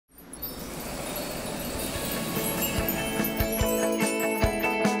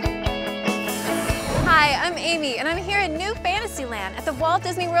Hi, I'm Amy, and I'm here at New Fantasyland at the Walt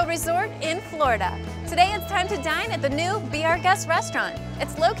Disney World Resort in Florida. Today it's time to dine at the new Be Our Guest restaurant.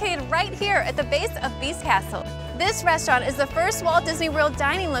 It's located right here at the base of Beast Castle. This restaurant is the first Walt Disney World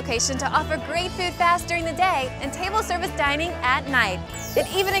dining location to offer great food fast during the day and table service dining at night. It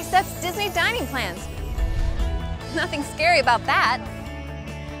even accepts Disney dining plans. Nothing scary about that.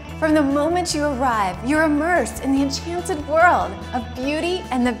 From the moment you arrive, you're immersed in the enchanted world of Beauty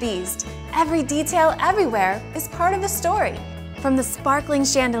and the Beast. Every detail everywhere is part of the story. From the sparkling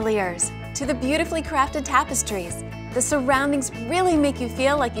chandeliers to the beautifully crafted tapestries, the surroundings really make you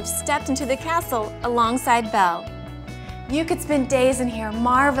feel like you've stepped into the castle alongside Belle. You could spend days in here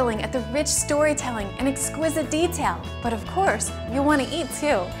marveling at the rich storytelling and exquisite detail, but of course, you'll want to eat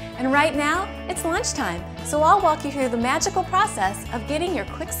too. And right now, it's lunchtime, so I'll walk you through the magical process of getting your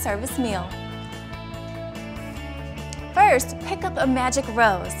quick service meal. First, pick up a magic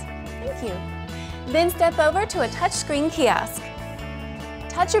rose. Thank you. Then step over to a touchscreen kiosk.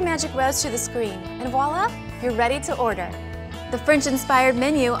 Touch your magic rose to the screen, and voila, you're ready to order. The French-inspired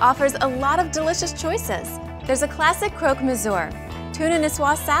menu offers a lot of delicious choices. There's a classic croque monsieur, tuna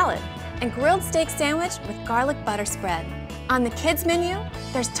niçoise salad, and grilled steak sandwich with garlic butter spread. On the kids menu,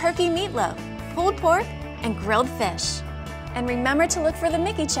 there's turkey meatloaf, pulled pork, and grilled fish. And remember to look for the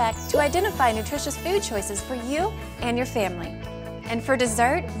Mickey check to identify nutritious food choices for you and your family. And for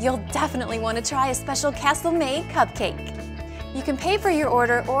dessert, you'll definitely want to try a special castle-made cupcake. You can pay for your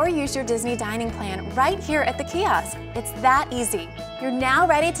order or use your Disney dining plan right here at the kiosk. It's that easy. You're now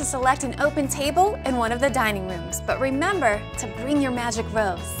ready to select an open table in one of the dining rooms, but remember to bring your magic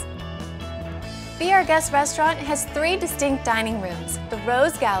rose. Be Our Guest restaurant has 3 distinct dining rooms. The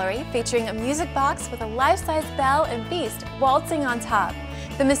Rose Gallery, featuring a music box with a life-size Belle and Beast waltzing on top.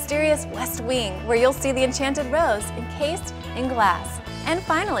 The mysterious West Wing, where you'll see the enchanted rose encased in glass. And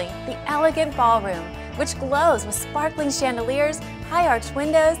finally, the elegant ballroom, which glows with sparkling chandeliers, high-arched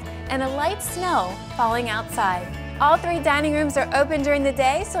windows, and a light snow falling outside. All 3 dining rooms are open during the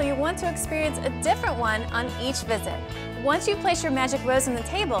day, so you want to experience a different one on each visit. Once you place your magic rose on the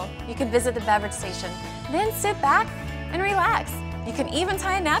table, you can visit the beverage station. Then sit back and relax. You can even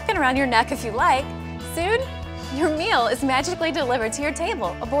tie a napkin around your neck if you like. Soon, your meal is magically delivered to your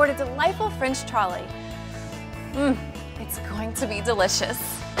table aboard a delightful French trolley. It's going to be delicious.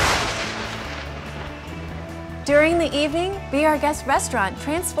 During the evening, Be Our Guest restaurant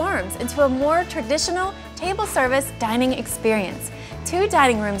transforms into a more traditional table service dining experience. 2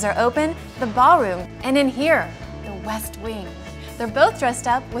 dining rooms are open, the ballroom, and in here, the West Wing. They're both dressed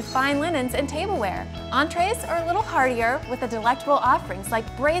up with fine linens and tableware. Entrees are a little heartier with the delectable offerings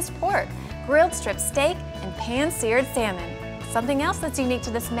like braised pork, grilled strip steak, and pan-seared salmon. Something else that's unique to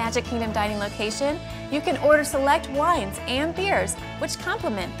this Magic Kingdom dining location, you can order select wines and beers which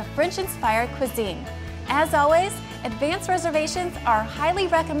complement the French-inspired cuisine. As always, advance reservations are highly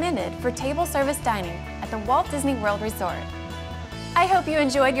recommended for table service dining at the Walt Disney World Resort. I hope you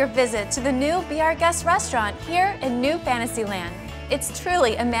enjoyed your visit to the new Be Our Guest restaurant here in New Fantasyland. It's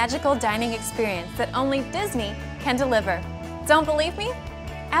truly a magical dining experience that only Disney can deliver. Don't believe me?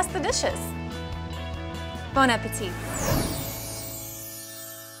 Ask the dishes. Bon appetit.